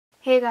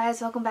Hey guys,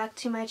 welcome back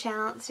to my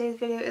channel. Today's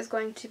video is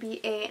going to be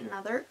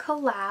another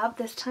collab.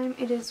 This time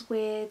it is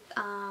with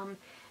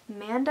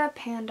Manda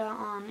Panda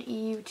on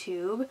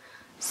YouTube.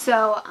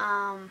 So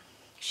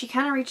she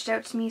kind of reached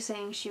out to me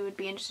saying she would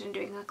be interested in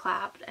doing a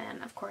collab,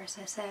 and of course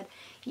I said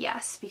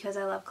yes because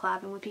I love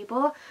collabing with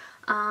people.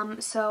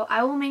 So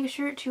I will make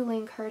sure to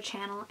link her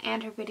channel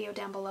and her video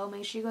down below.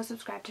 Make sure you go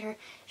subscribe to her.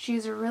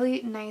 She's a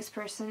really nice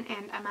person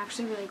and I'm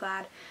actually really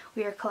glad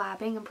we are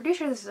collabing. I'm pretty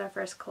sure this is our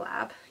first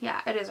collab.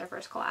 Yeah, it is our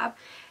first collab.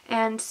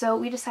 And so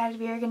we decided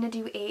we are going to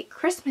do a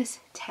Christmas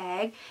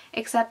tag,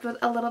 except with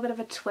a little bit of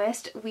a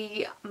twist.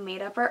 We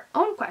made up our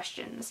own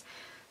questions.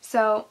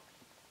 So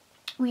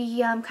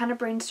we kind of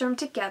brainstormed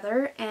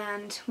together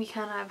and we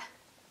kind of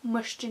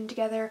mushed in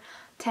together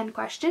 10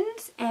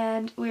 questions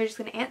and we were just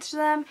going to answer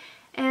them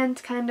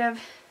and kind of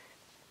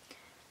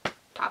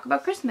talk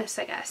about Christmas,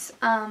 I guess.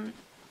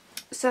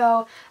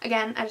 So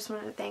again, I just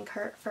wanted to thank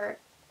her for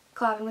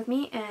collabing with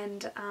me,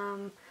 and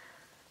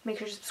make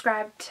sure to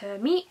subscribe to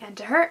me and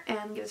to her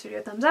and give this video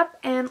a thumbs up,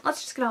 and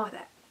let's just get on with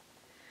it.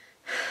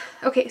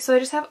 Okay, so I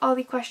just have all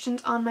the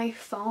questions on my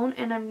phone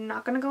and I'm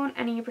not going to go in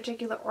any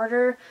particular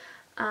order.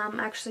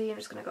 Actually, I'm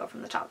just going to go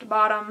from the top to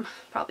bottom,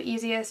 probably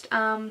easiest.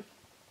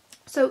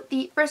 So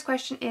the first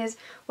question is,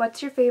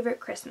 what's your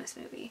favorite Christmas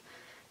movie?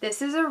 This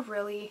is a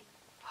really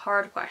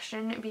hard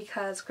question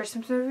because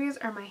Christmas movies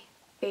are my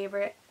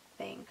favorite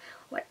thing.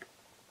 Like,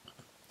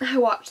 I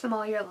watch them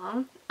all year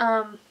long.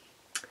 I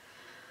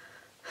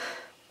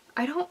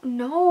don't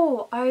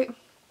know.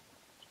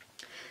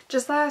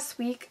 Just last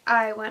week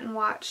I went and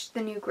watched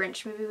the new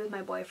Grinch movie with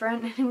my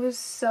boyfriend and it was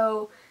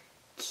so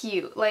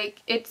cute.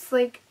 Like, it's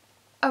like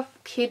a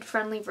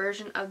kid-friendly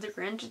version of the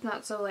Grinch. It's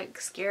not so like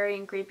scary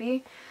and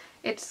creepy.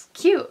 It's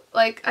cute.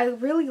 Like, I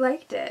really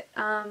liked it.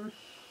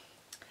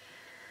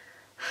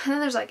 And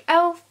then there's like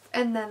Elf,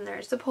 and then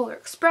there's the Polar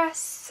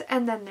Express,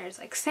 and then there's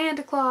like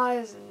Santa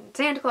Claus and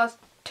Santa Claus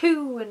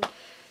 2, and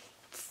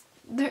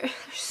there's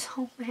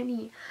so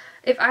many.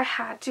 If I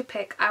had to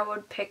pick, I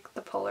would pick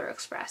the Polar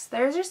Express.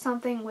 There's just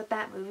something with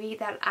that movie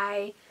that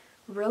I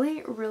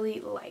really,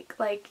 really like.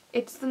 Like,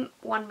 it's the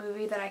one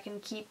movie that I can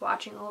keep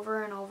watching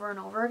over and over and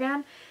over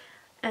again,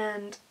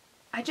 and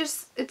it's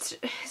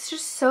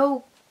just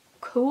so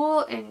cool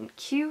and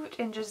cute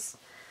and just,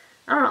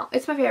 I don't know.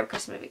 It's my favorite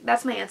Christmas movie.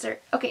 That's my answer.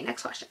 Okay,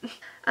 next question.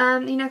 The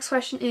next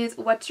question is,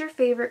 what's your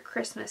favorite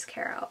Christmas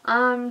carol?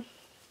 I'm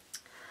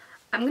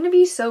gonna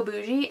be so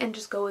bougie and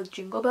just go with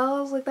Jingle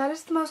Bells. Like, that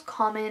is the most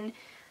common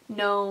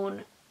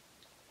known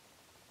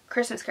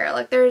Christmas carol.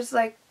 Like, there's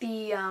like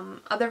the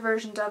other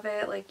versions of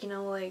it, like, you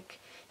know, like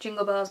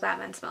Jingle Bells,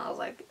 Batman Smells.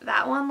 Like,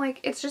 that one, like,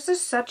 it's just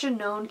such a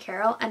known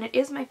carol and it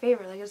is my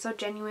favorite. Like, it's so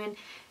genuine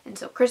and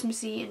so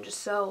Christmassy and just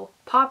so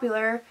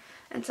popular.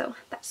 And so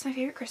that's my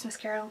favorite Christmas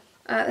carol.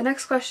 The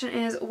next question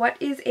is, what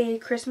is a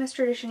Christmas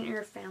tradition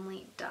your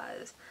family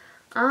does?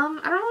 I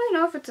don't really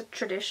know if it's a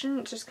tradition.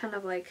 It's just kind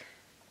of like,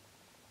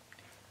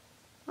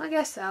 well, I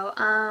guess so.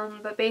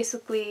 But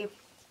basically,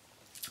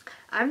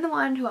 I'm the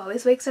one who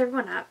always wakes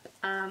everyone up.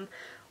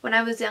 When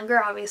I was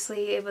younger,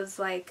 obviously, it was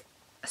like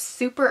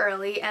super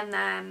early, and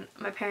then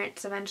my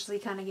parents eventually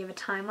kind of gave a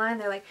timeline.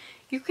 They're like,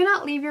 you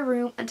cannot leave your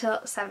room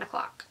until 7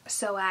 o'clock.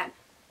 So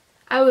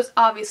I was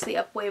obviously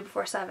up way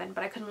before 7,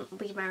 but I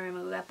couldn't leave my room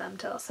and get them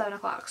till 7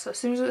 o'clock. So as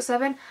soon as it was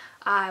 7,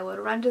 I would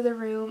run to the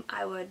room.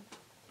 I would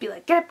be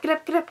like, get up, get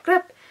up, get up, get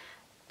up.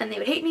 And they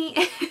would hate me.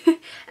 And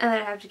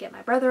then I'd have to get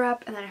my brother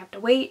up, and then I'd have to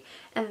wait,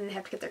 and then they'd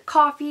have to get their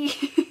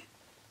coffee.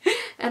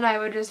 And I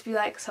would just be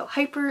like so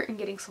hyper and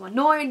getting so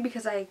annoyed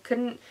because I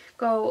couldn't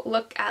go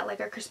look at like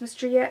our Christmas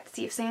tree yet to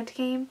see if Santa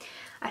came.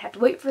 I'd have to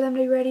wait for them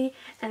to be ready,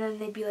 and then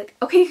they'd be like,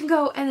 okay, you can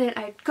go. And then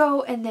I'd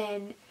go, and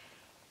then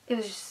it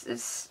was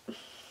just,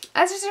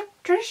 that's just a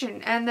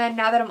tradition. And then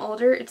now that I'm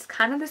older, it's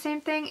kind of the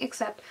same thing,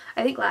 except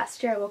I think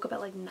last year I woke up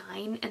at like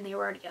 9 and they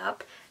were already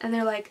up, and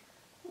they're like,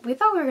 we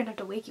thought we were gonna have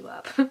to wake you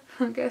up.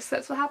 I guess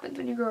that's what happens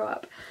when you grow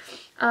up.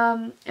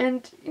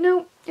 And you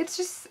know, it's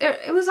just,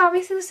 it was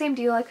obviously the same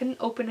deal. I couldn't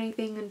open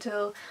anything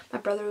until my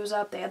brother was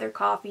up. They had their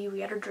coffee,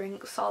 we had our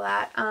drinks, all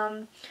that.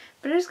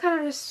 But it is kind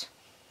of just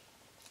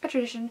a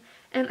tradition,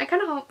 and I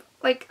kind of hope,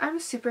 like, I'm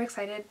super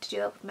excited to do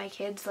that with my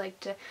kids.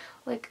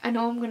 Like, I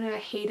know I'm gonna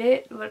hate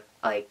it, but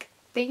like,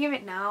 thinking of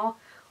it now,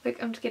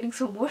 like, I'm just getting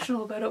so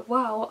emotional about it.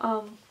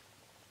 Wow.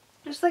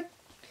 Just like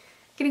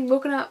getting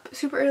woken up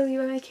super early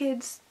by my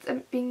kids,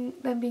 them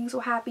being so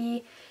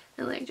happy,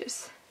 and like,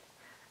 just,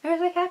 there's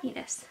like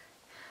happiness.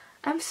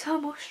 I'm so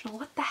emotional.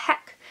 What the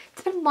heck?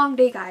 It's been a long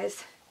day,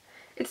 guys.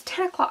 It's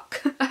 10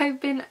 o'clock.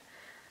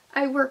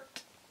 I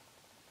worked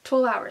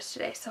 12 hours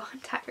today, so I'm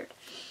tired.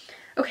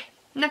 Okay,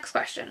 next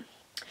question.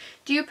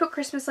 Do you put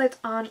Christmas lights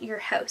on your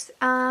house?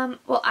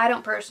 Well, I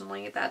don't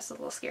personally. That's a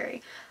little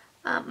scary.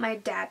 My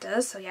dad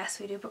does, so yes,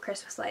 we do put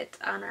Christmas lights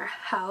on our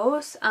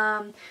house.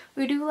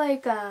 We do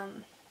like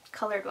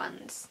colored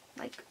ones,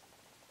 like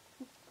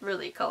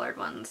really colored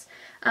ones.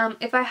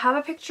 If I have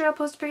a picture, I'll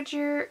post a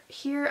picture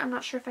here. I'm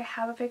not sure if I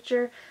have a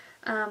picture.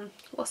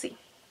 We'll see.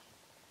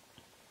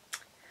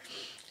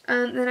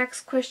 The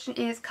next question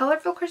is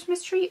colorful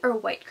Christmas tree or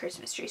white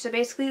Christmas tree? So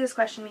basically this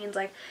question means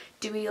like,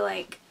 do we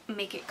like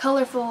make it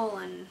colorful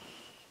and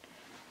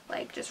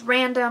like just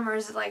random, or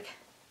is it like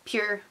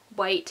pure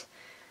white,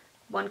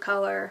 one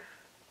color,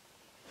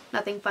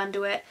 nothing fun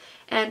to it?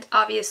 And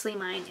obviously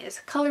mine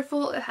is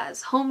colorful. It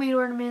has homemade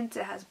ornaments,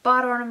 it has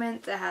bought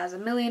ornaments, it has a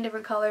million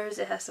different colors,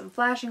 it has some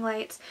flashing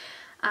lights.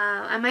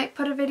 I might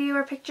put a video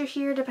or picture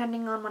here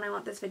depending on when I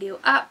want this video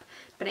up,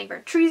 depending if our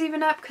tree's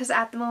even up, because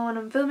at the moment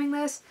I'm filming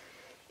this,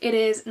 it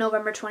is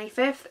November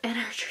 25th and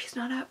our tree's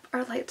not up,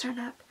 our lights aren't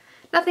up.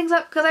 Nothing's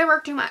up because I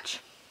work too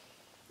much.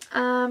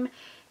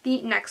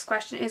 The next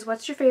question is,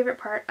 what's your favorite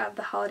part of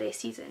the holiday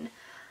season?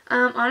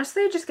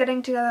 Honestly, just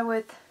getting together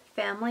with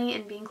family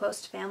and being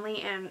close to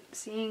family and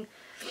seeing,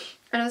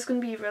 I know it's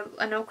going to be real,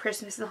 I know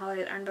Christmas and the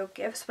holidays aren't about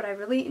gifts, but I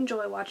really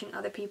enjoy watching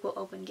other people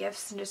open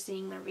gifts and just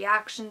seeing their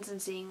reactions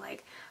and seeing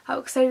like how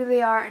excited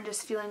they are and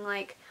just feeling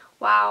like,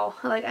 wow,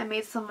 like I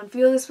made someone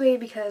feel this way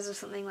because of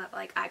something that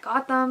like I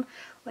got them.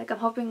 Like I'm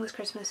hoping this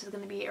Christmas is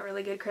going to be a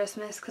really good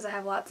Christmas because I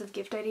have lots of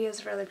gift ideas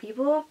for other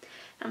people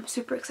and I'm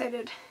super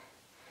excited.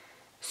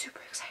 Super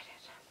excited.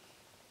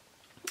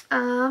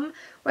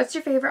 What's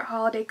your favorite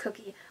holiday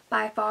cookie?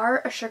 By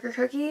far, a sugar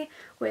cookie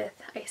with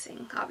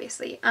icing,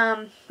 obviously.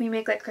 We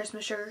make like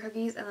Christmas sugar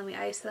cookies and then we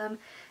ice them,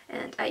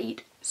 and I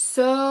eat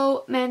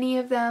so many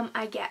of them,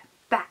 I get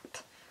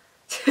fat.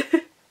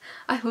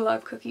 I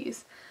love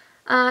cookies.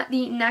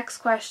 The next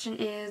question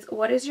is,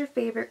 what is your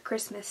favorite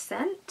Christmas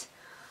scent?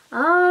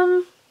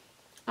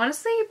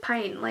 Honestly,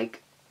 pine.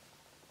 Like,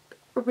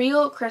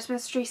 real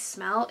Christmas tree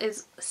smell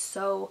is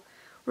so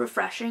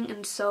refreshing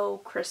and so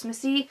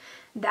Christmassy.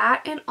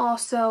 That and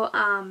also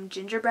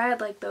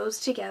gingerbread, like those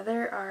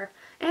together are,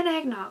 and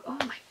eggnog. Oh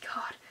my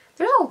god,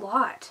 there's a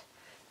lot.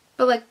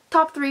 But like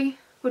top 3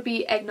 would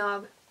be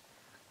eggnog,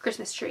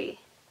 Christmas tree,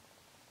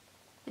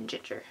 and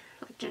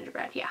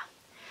gingerbread. Yeah,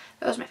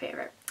 that was my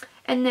favorite.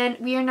 And then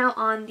we are now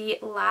on the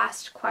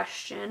last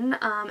question,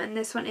 and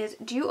this one is,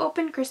 do you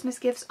open Christmas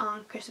gifts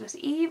on Christmas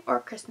Eve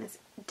or Christmas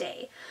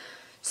Day?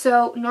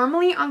 So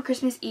normally on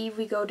Christmas Eve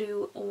we go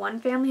to one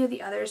family or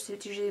the other, so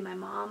it's usually my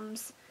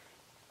mom's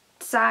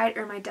side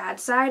or my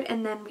dad's side,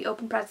 and then we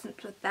open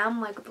presents with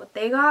them, like with what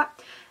they got.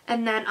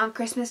 And then on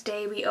Christmas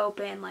Day we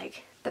open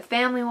like the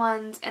family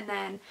ones and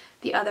then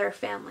the other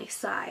family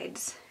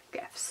sides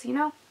gifts, you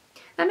know?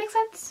 That makes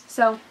sense?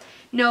 So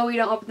no, we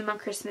don't open them on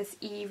Christmas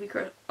Eve, we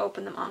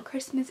open them on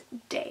Christmas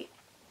Day.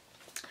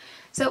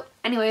 So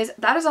anyways,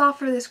 that is all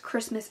for this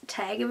Christmas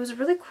tag. It was a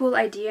really cool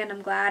idea and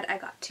I'm glad I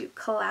got to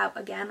collab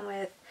again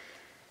with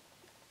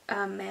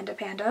Manda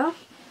Panda.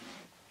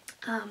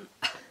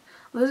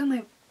 Losing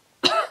my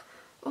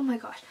oh my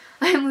gosh,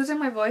 I'm losing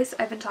my voice.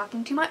 I've been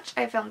talking too much.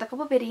 I filmed a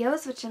couple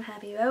videos, which I'm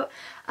happy about.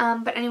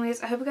 But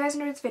anyways, I hope you guys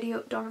enjoyed this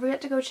video. Don't forget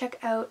to go check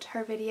out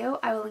her video.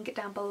 I will link it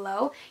down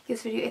below. Give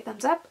this video a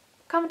thumbs up,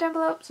 comment down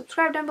below,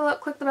 subscribe down below,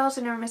 click the bell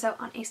so you never miss out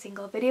on a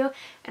single video,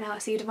 and I will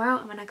see you tomorrow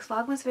in my next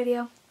Vlogmas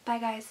video. Bye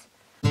guys.